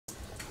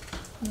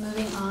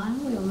Moving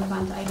on, we will move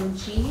on to item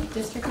G,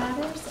 district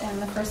matters,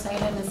 and the first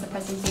item is the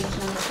presentation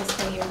of the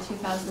fiscal year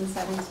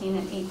 2017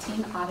 and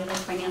 18 audited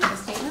financial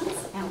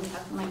statements, and we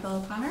have Michael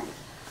O'Connor.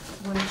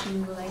 Would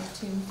you like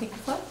to take the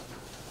floor?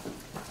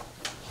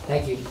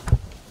 Thank you.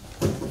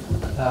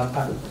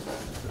 I'm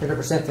here to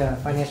present the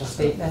financial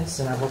statements,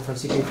 and I work for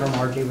CPA firm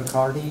R.J.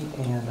 Riccardi,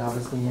 and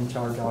obviously in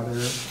charge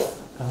auditor.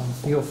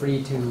 Feel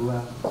free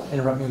to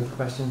interrupt me with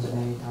questions at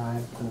any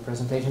time in the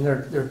presentation.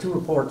 There are two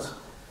reports.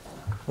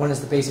 One is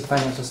the basic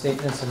financial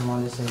statements, and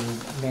one is a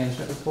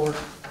management report.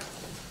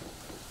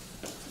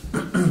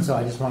 So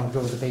I just want to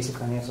go with the basic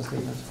financial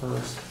statements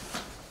first.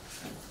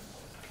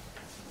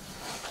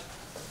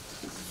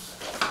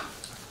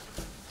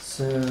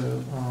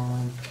 So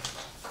on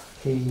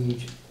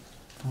page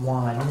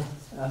 1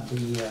 of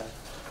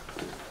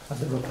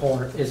the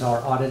report is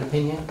our audit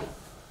opinion,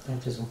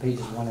 which is on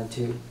pages 1 and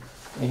 2,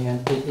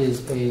 and it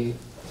is a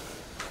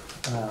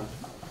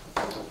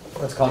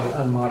what's called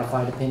an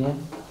unmodified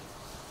opinion,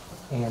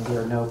 and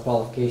there are no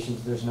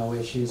qualifications, there's no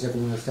issues,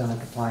 everything is done in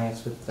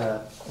compliance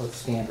with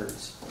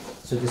standards.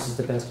 So this is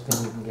the best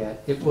opinion you can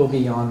get. It will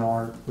be on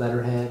our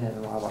letterhead, and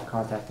we'll have our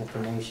contact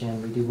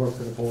information. We do work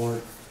for the board.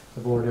 If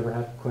the board ever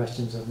have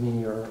questions of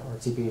me or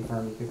CPA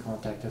firm, you can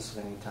contact us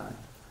at any time.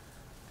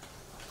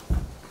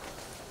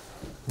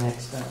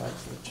 Next, I'd like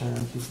to turn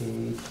to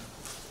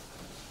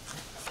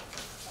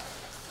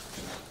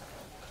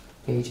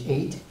page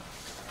 8.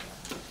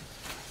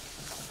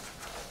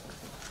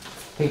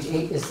 Page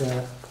 8 is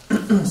the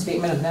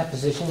statement of net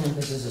position, and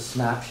this is a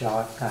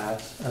snapshot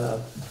as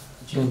of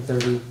June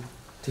 30,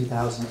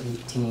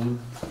 2018.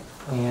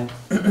 And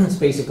it's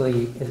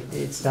basically,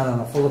 it's done on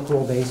a full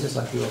accrual basis,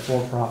 like you're a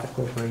for-profit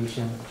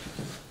corporation.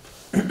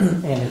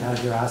 And it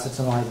has your assets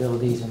and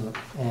liabilities and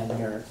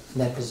your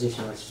net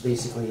position, which is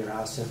basically your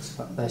assets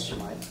less your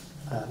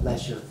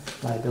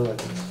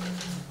liabilities.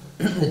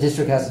 The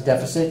district has a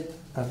deficit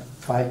of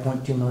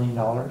 $5.2 million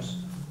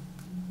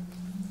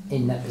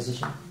in net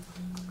position.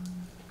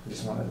 I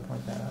just wanted to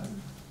point that out.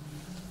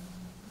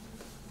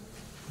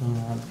 And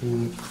on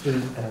page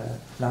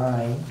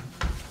 9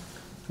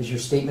 is your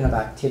statement of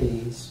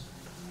activities.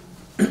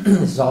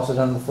 This is also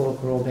done on a full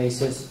accrual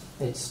basis.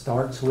 It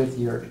starts with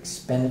your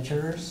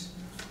expenditures.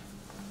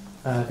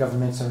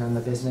 Governments are in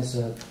the business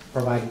of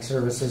providing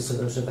services, so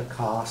those are the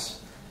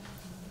costs.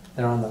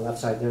 They're on the left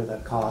side there, the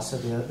costs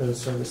of those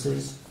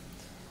services.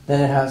 Then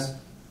it has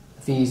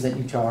fees that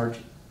you charge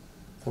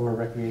for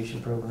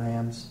recreation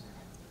programs,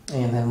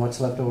 and then what's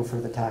left over for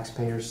the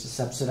taxpayers to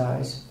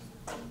subsidize.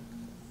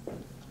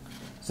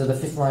 So the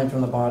fifth line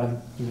from the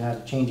bottom, you had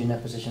a change in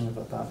net position of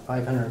about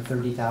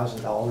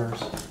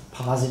 $530,000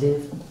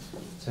 positive.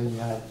 So you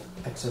had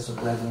excess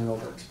of revenue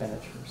over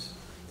expenditures.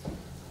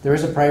 There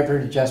is a prior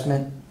period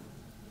adjustment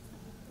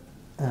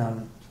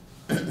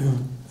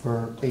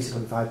for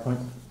basically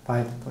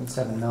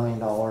 $5.7 million.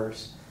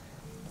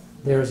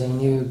 There's a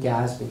new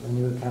GASB, a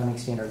new accounting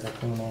standard that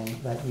came in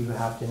that you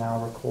have to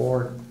now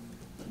record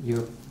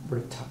your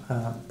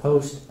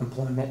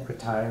post-employment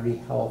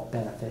retiree health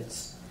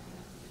benefits,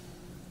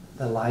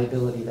 the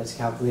liability that's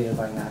calculated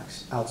by an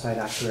outside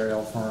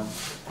actuarial firm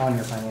on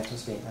your financial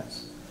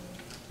statements.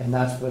 And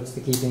that's what's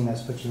the key thing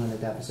that's put you in a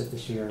deficit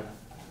this year.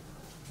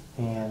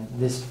 And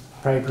this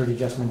prior period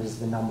adjustment is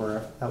the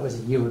number that was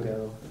a year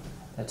ago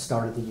that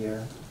started the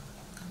year.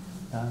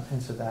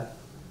 And so that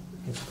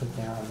is put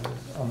down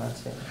on that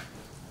statement.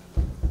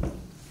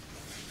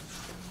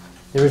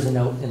 There is a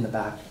note in the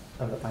back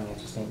of the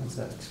financial statements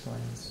that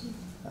explains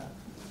that.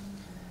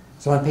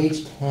 So on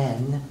page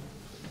 10,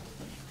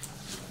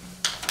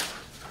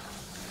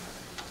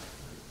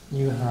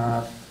 you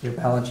have your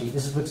balance sheet.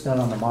 This is what's done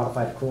on a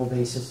modified accrual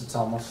basis. It's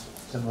almost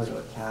similar to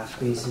a cash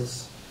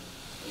basis.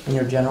 In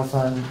your general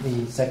fund,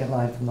 the second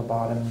line from the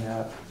bottom, you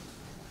have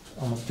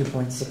almost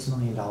 $2.6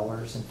 million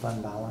in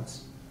fund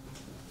balance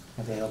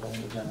available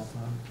in the general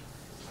fund.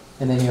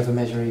 And then you have a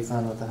Measure A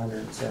fund with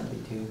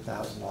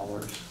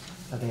 $172,000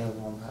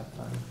 available in that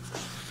fund.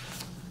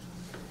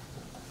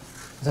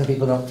 A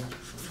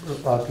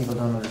lot of people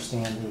don't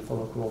understand the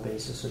full accrual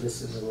basis, so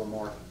this is a little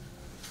more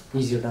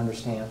easier to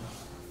understand,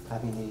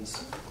 having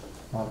these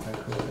modified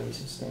accrual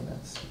basis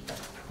statements.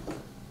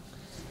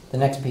 The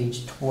next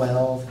page,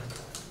 12,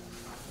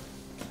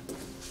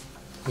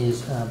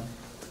 is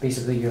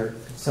basically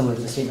similar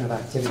to the statement of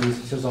activities.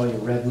 It shows all your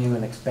revenue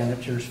and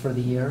expenditures for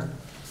the year.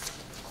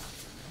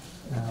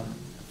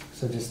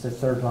 So just the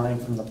third line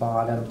from the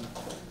bottom,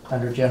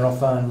 under general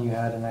fund, you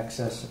had an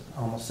excess of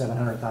almost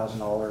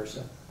 $700,000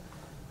 of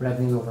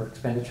revenue over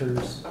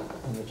expenditures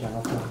in the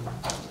general fund.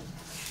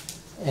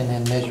 And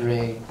then Measure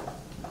A,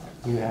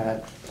 you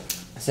had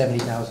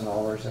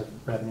 $70,000 of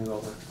revenue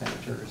over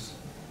expenditures.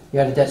 You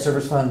had a debt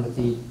service fund with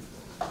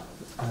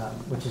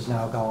which is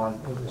now gone.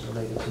 It was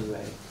related to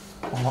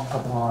a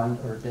bond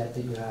or debt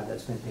that you had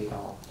that's been paid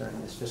off during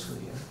this fiscal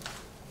year.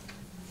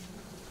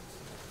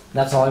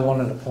 That's all I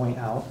wanted to point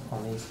out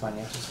on these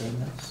financial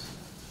statements.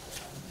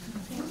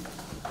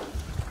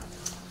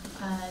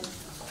 Okay.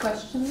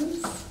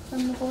 Questions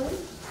from the board?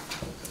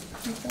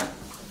 Okay.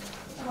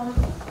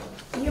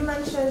 You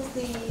mentioned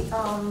the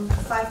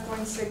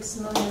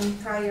 5.6 million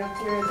prior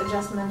period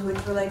adjustment,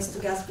 which relates to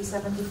GASB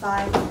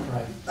 75.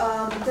 Right.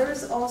 There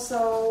is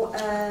also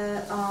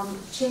a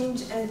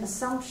change in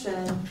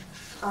assumption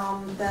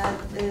that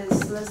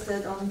is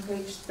listed on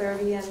page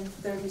 30 and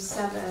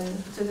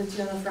 37 to the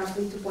tune of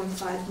roughly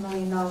 $2.5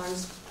 million.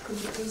 Could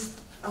you please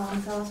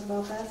tell us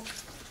about that?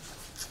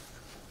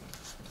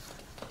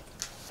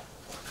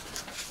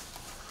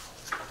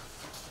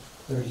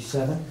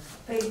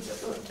 Page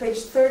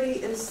 30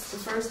 is the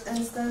first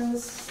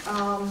instance,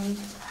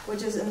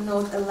 which is in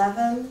note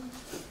 11.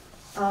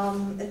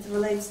 It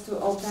relates to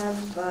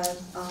OPEB, but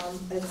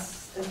it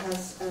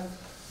has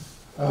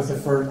a...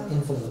 deferred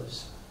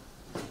inflows.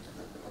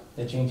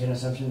 The change in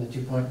assumption, the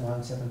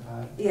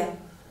 2.175. Yeah.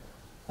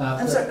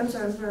 I'm sorry,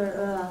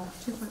 for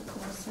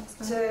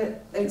 2.465.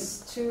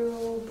 it's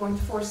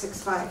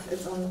 2.465.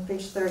 It's on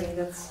page 30.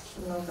 That's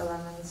note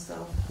 11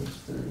 still. Page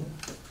 30.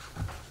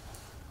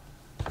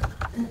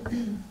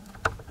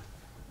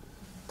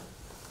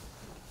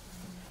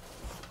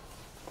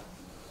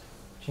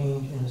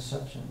 Change in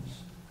assumptions.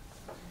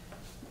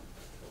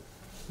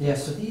 Yeah,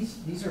 so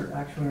these are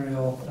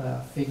actuarial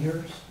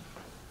figures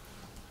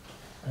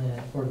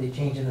for the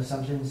change in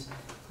assumptions,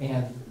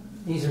 and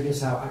these are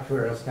just how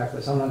actuarials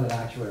calculate. So I'm not an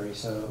actuary,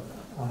 so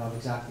I'm not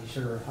exactly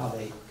sure how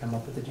they come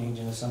up with the change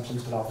in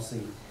assumptions, but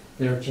obviously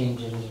there are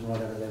changes in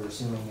whatever they're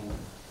assuming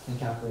in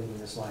calculating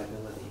this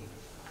liability.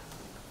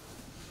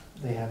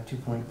 They have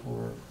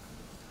 2.4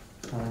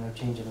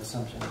 change in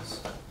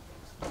assumptions.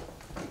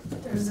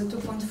 There's a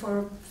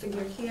 2.4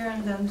 figure here,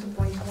 and then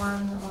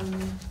 2.1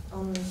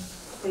 on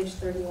page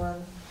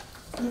 31.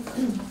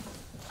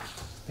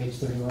 Page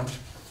 31.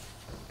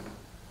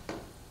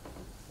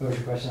 What was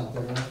your question on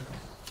 31?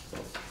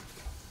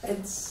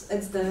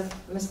 It's the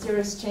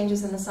mysterious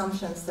changes in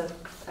assumptions that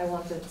I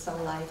wanted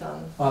some light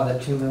on. Oh,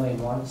 that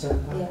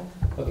 2,175,000? Yeah.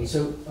 Okay,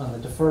 so on the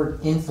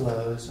deferred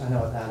inflows, I know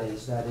what that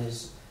is. That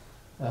is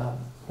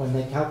when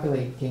they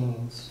calculate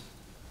gains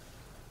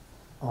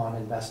on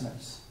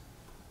investments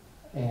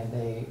and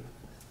they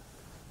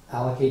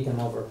allocate them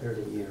over a period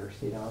of years.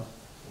 They don't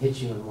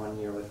hit you in 1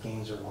 year with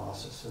gains or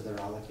losses, so they're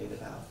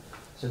allocated out.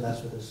 So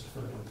that's what this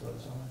deferred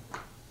inflows are.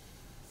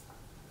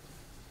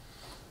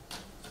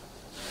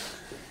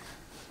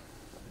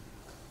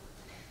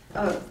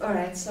 Oh, all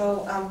right.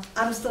 So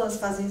I'm still as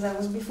fuzzy as I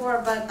was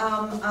before, but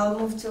I'll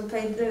move to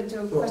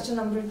question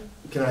number.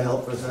 Can I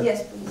help for a second?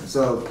 Yes, please.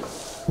 So,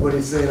 what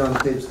he's saying on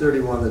page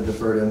 31, the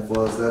deferred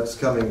inflows, that's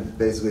coming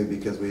basically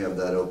because we have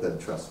that OPEB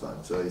trust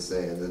fund. So he's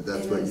saying that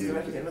that's what you. It is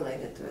directly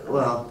related to it.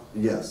 Well,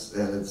 yes,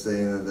 and it's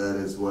saying that that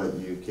is what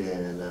you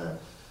can.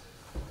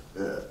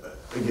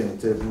 Again,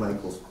 to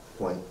Michael's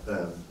point,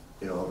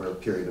 over a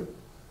period of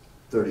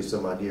 30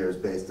 some odd years,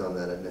 based on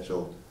that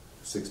initial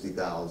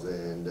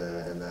 60,000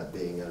 and that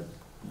being a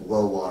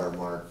low water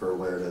mark for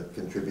where to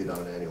contribute on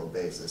an annual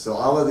basis. So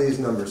all of these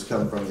numbers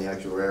come from the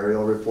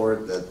actuarial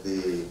report that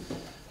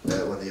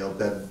when the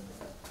OPEB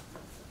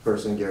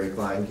person, Gary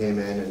Klein, came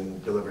in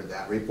and delivered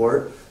that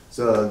report.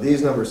 So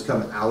these numbers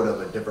come out of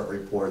a different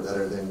report that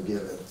are then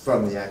given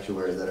from the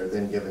actuary that are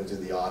then given to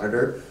the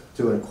auditor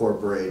to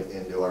incorporate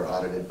into our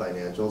audited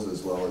financials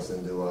as well as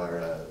into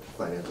our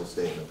financial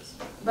statements.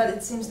 But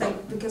it seems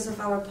like because of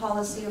our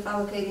policy of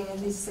allocating at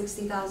least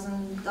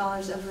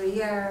 $60,000 every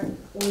year,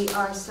 we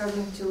are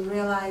starting to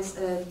realize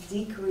a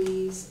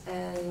decrease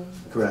in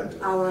Correct.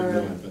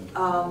 our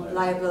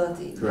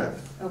liability. Correct.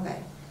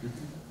 Okay.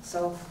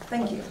 So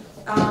thank you.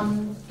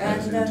 And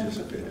then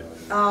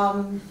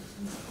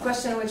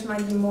question which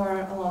might be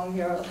more along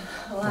your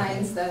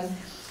lines then.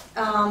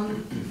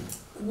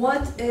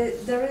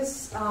 There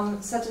is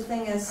such a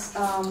thing as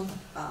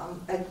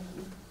a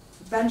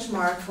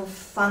benchmark for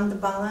fund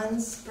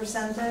balance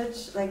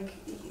percentage, like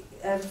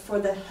for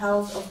the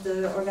health of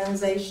the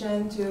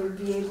organization to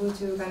be able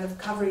to kind of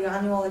cover your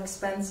annual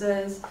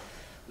expenses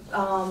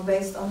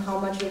based on how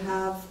much you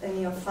have in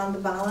your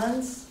fund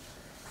balance.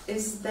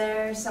 Is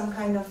there some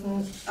kind of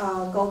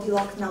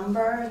Goldilocks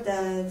number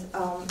that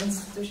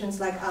institutions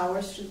like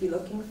ours should be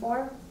looking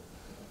for?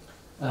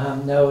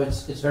 No,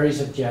 it's very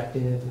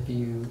subjective. If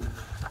you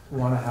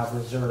want to have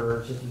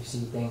reserves, if you see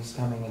things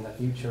coming in the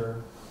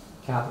future,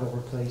 capital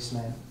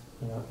replacement,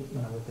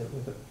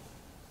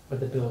 with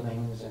the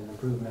buildings and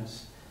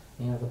improvements,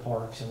 the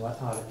parks and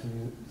whatnot. If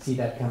you see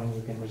that coming,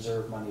 you can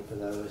reserve money for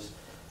those.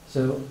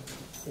 So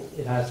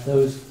it has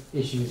those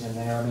issues in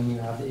there. I mean, you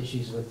have the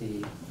issues with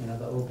the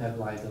the OPEB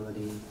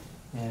liability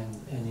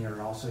and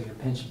also your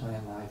pension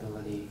plan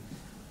liability.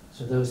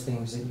 So those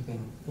things that you can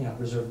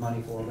reserve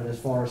money for. But as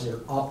far as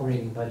your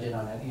operating budget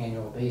on an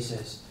annual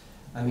basis,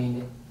 I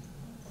mean,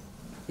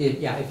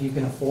 if you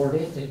can afford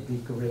it, it'd be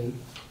great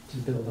to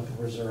build up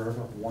a reserve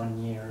of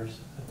 1 year's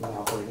of the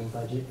operating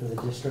budget for the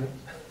district.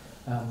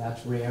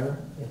 That's rare.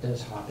 It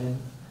does happen.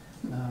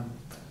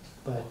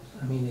 But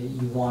I mean,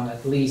 you want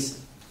at least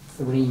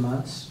 3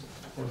 months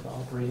worth of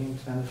operating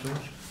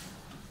expenditures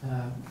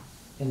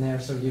in there.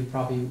 So you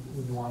probably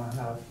would want to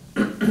have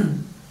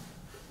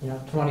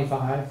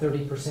 25,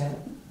 30%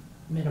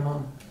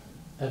 minimum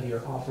of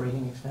your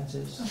operating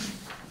expenses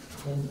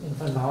in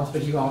fund balance,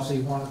 but you also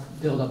want to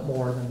build up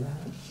more than that.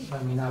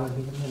 I mean, that would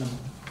be the minimum.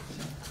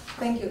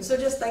 Thank you. So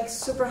just like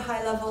super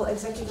high level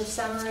executive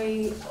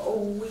summary,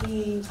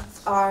 we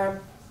are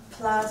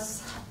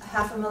plus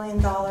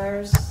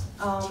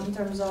 $500,000 in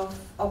terms of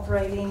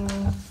operating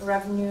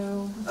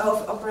revenue,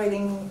 of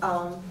operating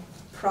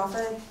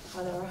profit,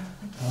 whatever.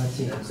 Oh, I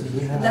see. So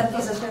you have Net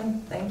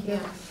position, thank you.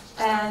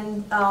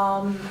 And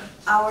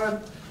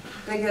our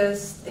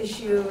biggest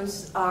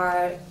issues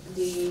are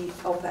the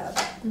OPEB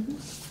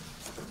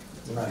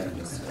right.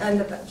 and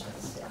the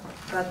pensions, yeah.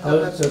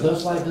 But So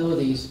those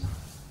liabilities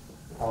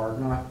are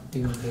not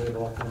being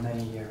payable for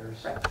many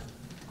years. Right.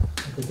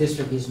 The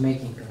district is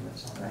making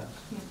payments on Right.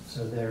 that.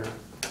 So they're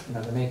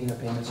making the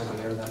payments every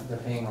year, they're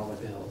paying all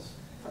the bills.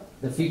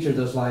 The future of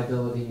those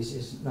liabilities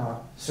is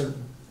not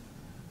certain.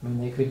 I mean,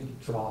 they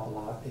could drop a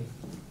lot.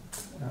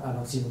 I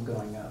don't see them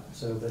going up.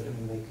 So, but I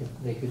mean,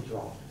 they could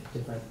drop.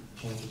 Different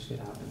changes could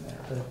happen there.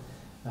 But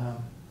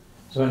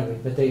so anyway,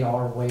 but they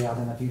are way out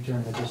in the future,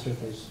 and the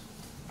district is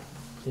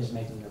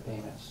making their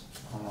payments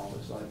on all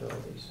those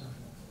liabilities. So.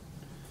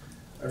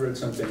 I read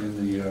something in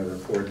the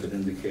report that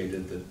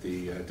indicated that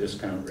the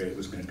discount rate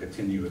was going to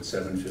continue at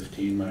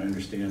 7.15. My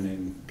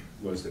understanding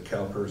was that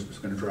CalPERS was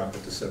going to drop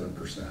it to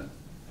 7%.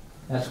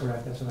 That's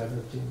correct. That's what I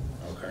heard too.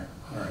 Okay,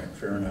 all right,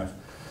 fair enough.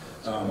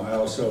 I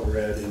also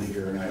read in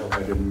here, and I hope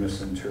I didn't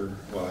misinterpret,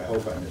 well, I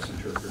hope I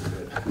misinterpreted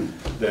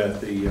it,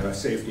 that the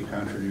safety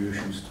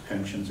contributions to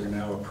pensions are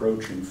now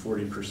approaching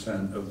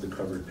 40% of the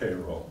covered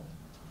payroll.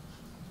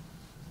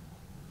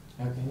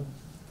 Okay.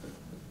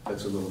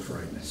 That's a little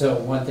frightening. So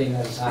one thing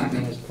that is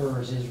happening is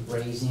PERS is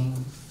raising.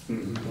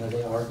 Mm-hmm.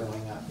 They are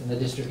going up, and the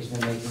district has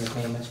been making the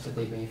payments, but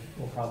they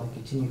will probably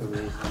continue to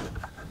raise them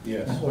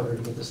Yes. in order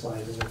to get this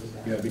liability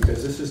down. Yeah,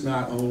 because this is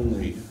not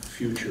only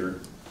future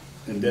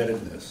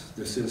indebtedness,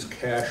 this is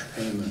cash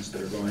payments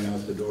that are going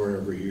out the door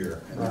every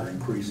year, and they're Right.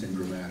 increasing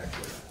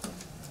dramatically.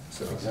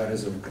 So that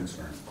is of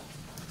concern.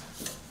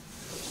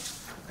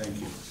 Thank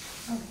you.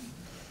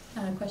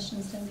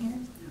 Questions down here?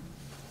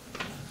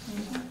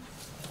 Anything?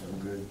 I'm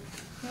good.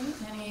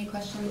 Okay. Any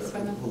questions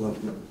from the? Hold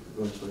on,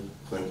 real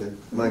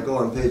quick. Michael,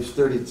 on page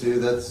 32,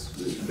 that's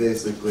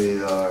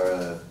basically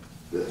our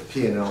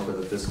P&L for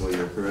the fiscal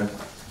year, correct?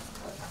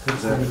 Page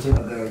Is that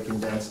 32. a very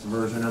condensed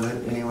version of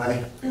it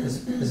anyway?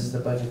 This is the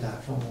budget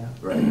actual, yeah.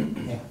 Right,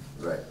 Yeah.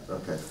 right,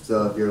 okay.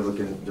 So if you're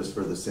looking just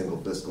for the single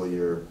fiscal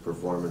year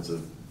performance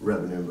of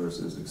revenue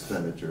versus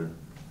expenditure,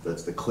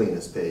 that's the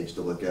cleanest page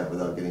to look at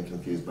without getting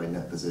confused by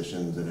net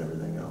positions and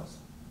everything else.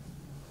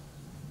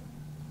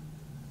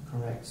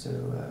 Correct. So,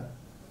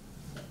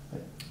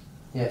 but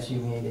yes, you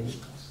made it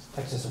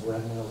excess of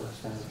revenue over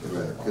expenditure.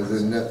 Right,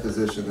 because in net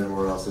position, then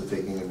we're also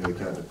taking into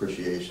account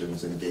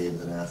depreciations and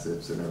gains and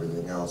assets and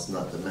everything else,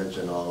 not to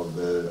mention all of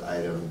the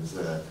items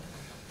that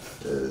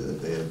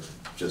they had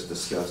just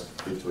discussed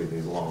between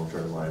these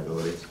long-term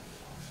liabilities.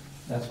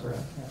 That's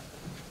correct,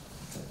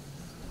 yeah.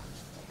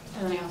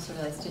 And then I also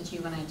realized, did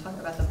you want to talk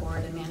about the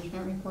board and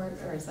management report,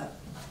 or is that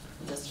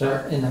just? So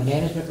in the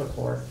management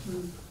report,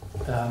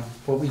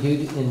 what we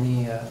do in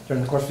the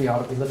during the course of the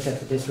audit, we looked at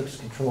the district's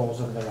controls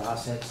over their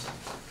assets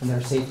and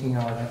their safety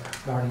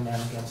guarding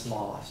them against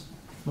loss,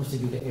 mostly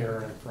due to error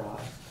and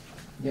fraud.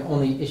 The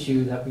only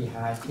issue that we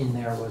had in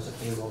there was a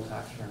payroll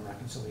tax return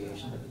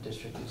reconciliation that the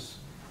district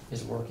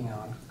is working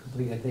on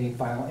completed. They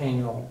file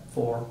annual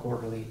 4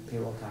 quarterly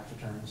payroll tax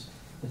returns.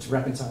 It's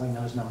reconciling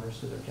those numbers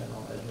to their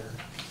general ledger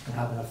and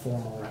having a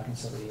formal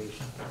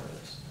reconciliation for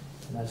this.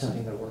 And that's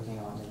something they're working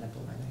on and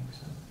implementing.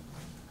 So.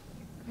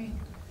 Great.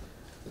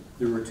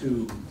 There were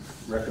 2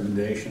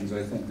 recommendations,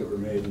 I think, that were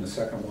made in the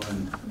second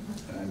one.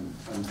 And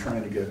I'm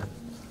trying to get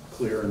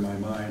clear in my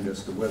mind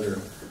as to whether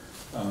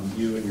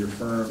you and your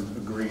firm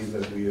agree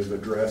that we have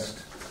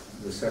addressed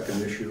the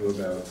second issue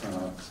about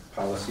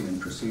policy and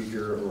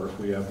procedure, or if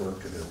we have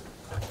work to do.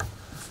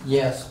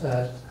 Yes,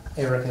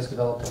 Eric has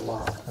developed a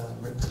lot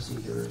of written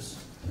procedures,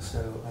 so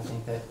I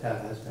think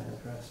that has been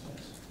addressed,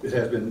 yes. It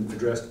has been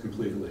addressed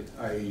completely,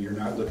 i.e. you're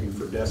not looking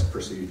for desk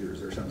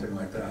procedures or something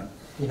like that.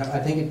 You know, I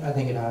think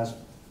it has.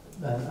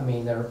 I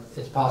mean,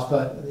 it's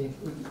possible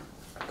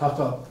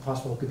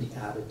it could be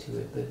added to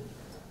it, but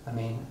I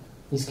mean,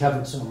 he's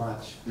covered so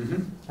much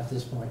at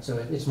this point, so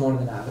it's more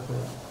than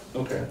adequate.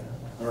 Okay.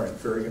 All right.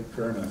 Very good.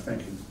 Fair enough.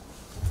 Thank you.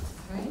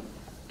 All right.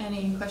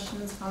 Any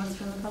questions, comments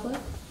from the public?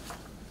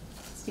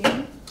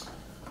 Stephen?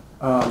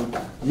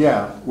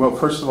 Yeah, well,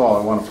 first of all,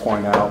 I want to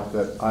point out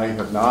that I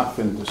have not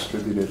been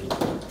distributed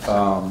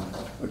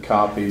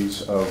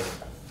copies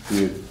of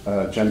the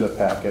agenda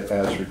packet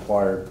as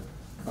required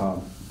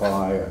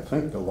by, I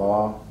think, the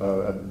law,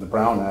 the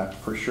Brown Act,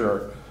 for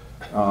sure.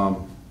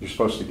 You're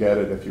supposed to get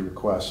it if you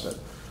request it.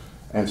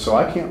 And so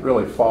I can't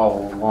really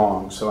follow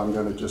along, so I'm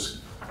going to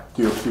just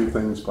do a few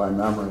things by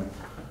memory.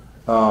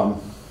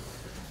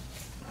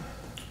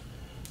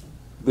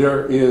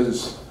 There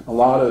is a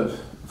lot of,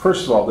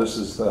 first of all, this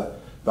is the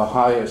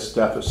highest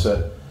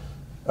deficit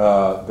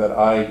that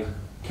I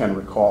can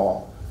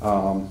recall.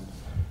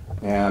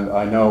 And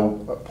I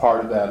know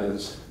part of that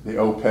is the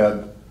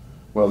OPEB,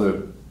 well,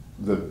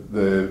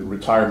 the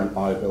retirement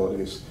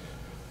liabilities.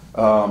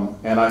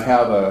 And I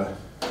have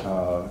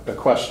a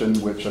question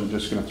which I'm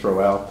just going to throw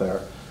out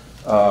there.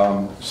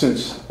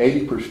 Since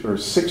 80% or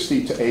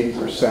 60 to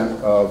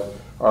 80%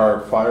 of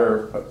our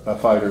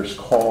firefighters'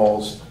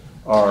 calls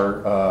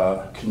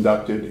are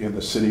conducted in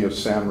the city of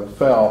San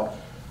Rafael,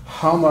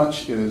 how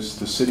much is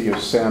the city of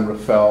San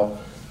Rafael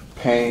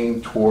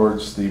paying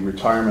towards the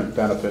retirement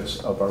benefits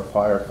of our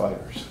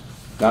firefighters?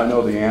 Now, I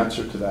know the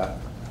answer to that,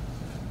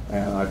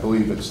 and I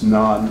believe it's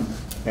none.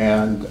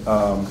 And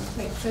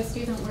Wait, so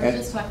Stephen, we're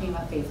just talking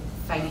about the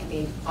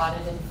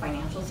audited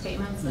financial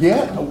statements. This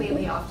Yeah. is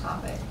completely off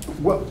topic.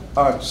 well,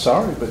 I'm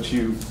sorry, but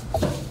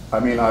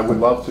I would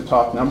love to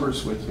talk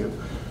numbers with you.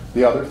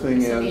 The other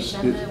thing So the is,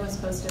 agenda was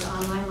posted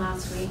online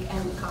last week,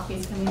 and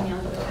copies can be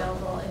mailed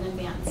available in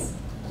advance.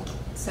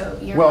 So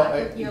your well,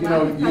 lack of, your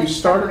lack of you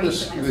started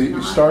this. preparation is You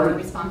not started. our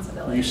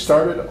responsibility. You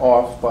started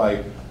off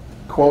by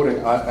quoting,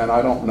 and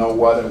I don't know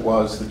what it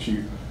was that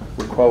you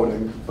were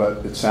quoting,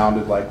 but it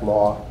sounded like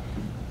law.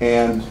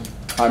 And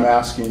I'm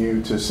asking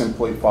you to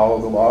simply follow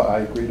the law. I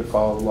agree to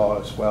follow the law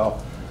as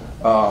well.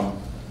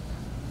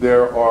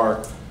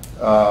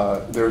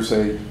 There's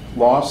a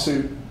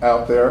lawsuit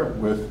out there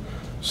with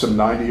some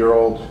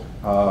 90-year-old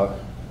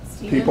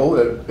Stephen? people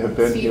that have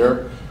been Stephen,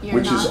 here, you're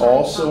which is not on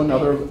also topic.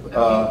 another.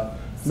 Okay.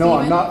 No, I'm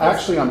Stephen, not. this-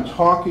 Actually, I'm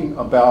talking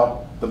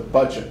about the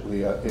budget,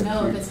 Leah.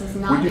 No, this is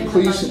not Would you in the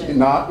please budget.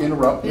 not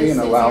interrupt me This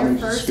and is allow your me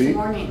to first speak?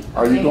 warning,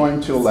 Are you okay?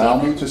 going to allow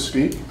me Stephen? to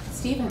speak?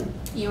 Stephen,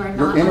 you are not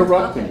You're on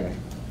interrupting topic. me.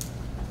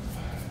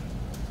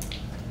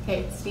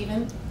 Okay,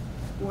 Stephen,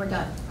 we're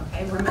done,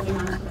 okay? We're moving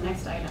on to the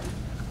next item.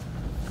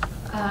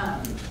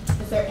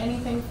 Is there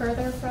anything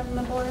further from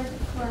the board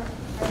for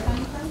our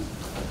time frame?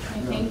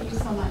 And thank you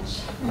so much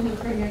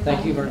for your time.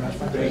 Thank you very much.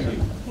 Thank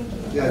you.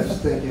 Thank you. Yeah,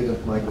 just thank you to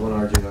Michael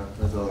and RJ,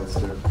 as always.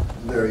 They're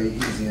very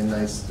easy and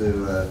nice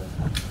to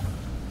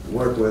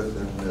work with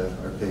and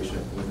are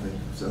patient with me,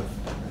 so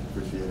I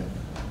appreciate it.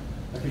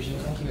 I appreciate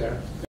it. Thank you, Eric.